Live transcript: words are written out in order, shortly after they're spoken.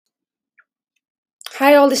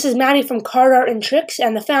Hi all, this is Maddie from Card Art and Tricks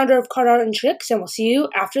and the founder of Card Art and Tricks, and we'll see you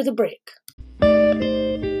after the break.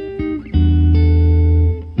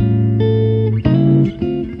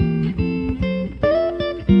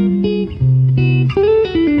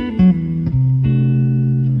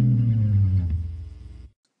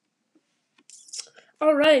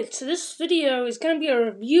 Alright, so this video is going to be a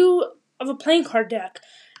review of a playing card deck.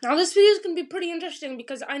 Now this video is going to be pretty interesting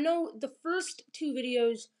because I know the first two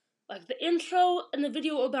videos, like the intro and the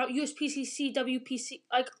video about USPCC, WPC,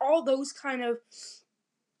 like all those kind of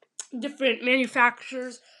different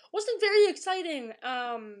manufacturers, wasn't very exciting.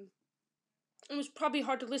 It was probably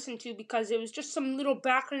hard to listen to because it was just some little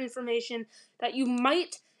background information that you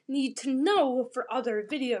might need to know for other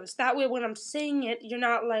videos. That way when I'm saying it, you're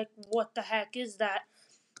not like, what the heck is that?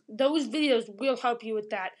 Those videos will help you with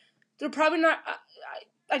that. They're probably not,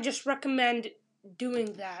 I just recommend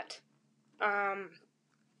doing that.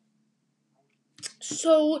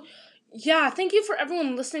 So, yeah, thank you for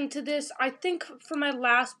everyone listening to this. I think for my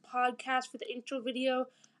last podcast, for the intro video,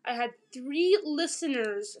 I had 3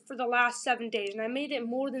 listeners for the last 7 days, and I made it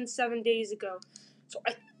more than 7 days ago. So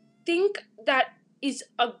I think that is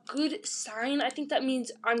a good sign. I think that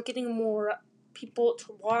means I'm getting more people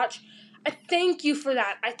to watch. I thank you for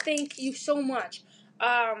that. I thank you so much.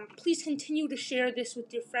 Please continue to share this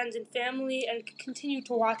with your friends and family, and continue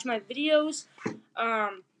to watch my videos.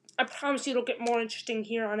 I promise you it'll get more interesting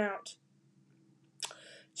here on out.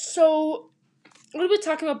 So, we're going to be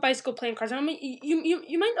talking about bicycle playing cards. I mean,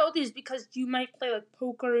 you might know these because you might play like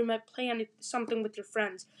poker, you might play something with your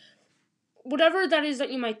friends. Whatever that is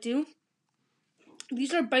that you might do,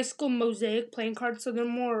 these are bicycle mosaic playing cards, so they're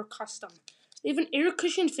more custom. They have an air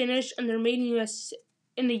cushion finish, and they're made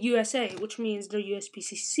in the USA, which means they're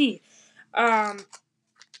USPCC.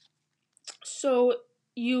 So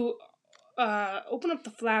you open up the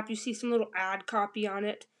flap, you see some little ad copy on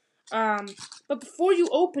it. But before you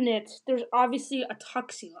open it, there's obviously a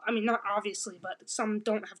tuck seal. I mean, not obviously, but some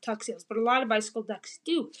don't have tuck seals, but a lot of bicycle decks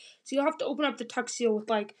do. So you'll have to open up the tuck seal with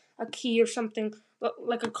like a key or something,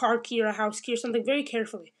 like a car key or a house key or something, very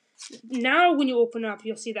carefully. Now when you open up,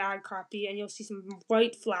 you'll see the ad copy, and you'll see some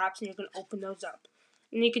white flaps, and you're going to open those up.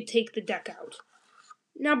 And you can take the deck out.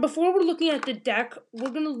 Now, before we're looking at the deck, we're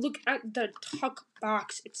going to look at the tuck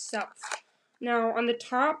box itself. Now, on the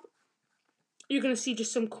top, you're going to see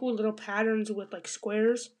just some cool little patterns with, like,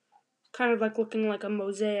 squares. Kind of like looking like a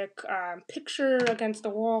mosaic picture against the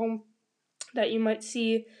wall that you might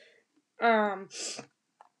see. And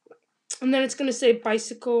then it's going to say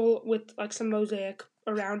bicycle with, like, some mosaic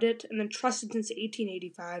around it. And then trusted since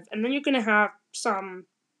 1885. And then you're going to have some,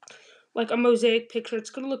 like, a mosaic picture.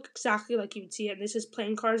 It's going to look exactly like you would see it. And this is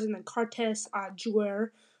playing cards, and then Cartes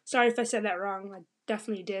Joueur. Sorry if I said that wrong. I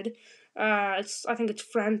definitely did. I think it's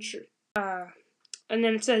French. And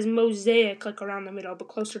then it says mosaic, like, around the middle, but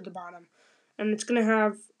closer to the bottom. And it's going to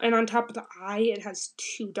have, and on top of the eye, it has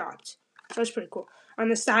 2 dots. So that's pretty cool. On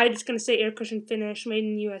the side, it's going to say air cushion finish, made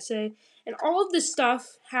in the USA. And all of this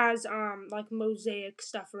stuff has, like, mosaic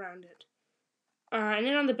stuff around it. And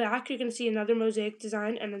then on the back, you're going to see another mosaic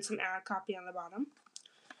design and then some ad copy on the bottom.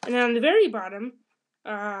 And then on the very bottom,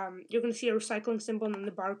 you're going to see a recycling symbol and then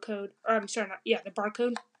the barcode. The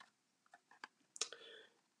barcode.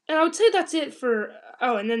 And I would say that's it for,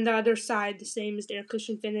 and then the other side, the same as the air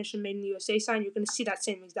cushion finish and made in the USA sign, you're going to see that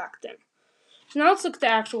same exact thing. So now let's look at the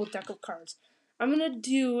actual deck of cards. I'm going to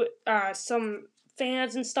do some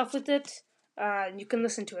fans and stuff with it. You can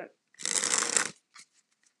listen to it.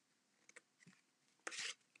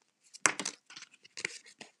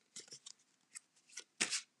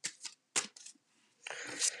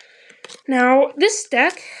 Now, this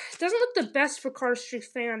deck doesn't look the best for Cardistry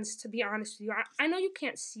fans, to be honest with you. I know you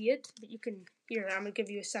can't see it, but you can hear it. I'm going to give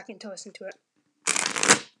you a second to listen to it.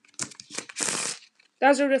 That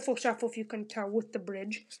was a riffle shuffle, if you can tell, with the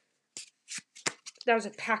bridge. That was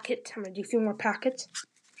a packet. I'm going to do a few more packets.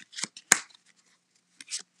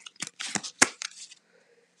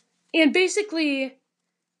 And basically,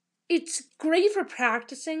 it's great for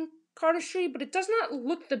practicing cardistry, but it does not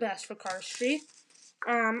look the best for cardistry.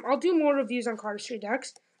 I'll do more reviews on cardistry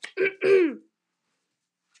decks.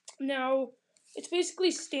 Now, it's basically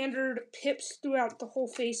standard pips throughout the whole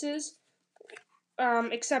faces.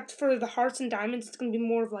 Except for the hearts and diamonds, it's going to be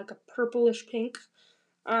more of like a purplish pink.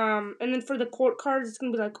 And then for the court cards, it's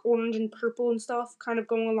going to be like orange and purple and stuff, kind of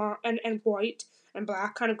going along, and white and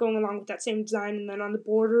black, kind of going along with that same design. And then on the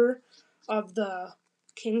border of the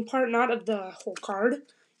king part, not of the whole card,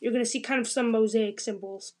 you're going to see kind of some mosaic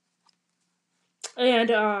symbols.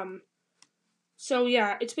 And, so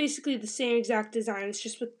yeah, it's basically the same exact design. It's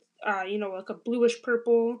just with, like a bluish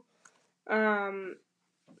purple,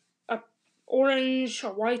 orange, a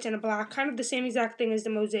white, and a black, kind of the same exact thing as the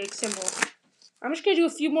mosaic symbol. I'm just going to do a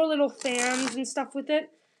few more little fans and stuff with it,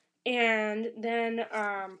 and then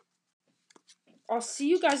I'll see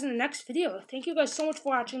you guys in the next video. Thank you guys so much for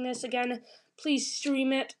watching this. Again, please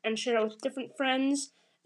stream it and share it with different friends.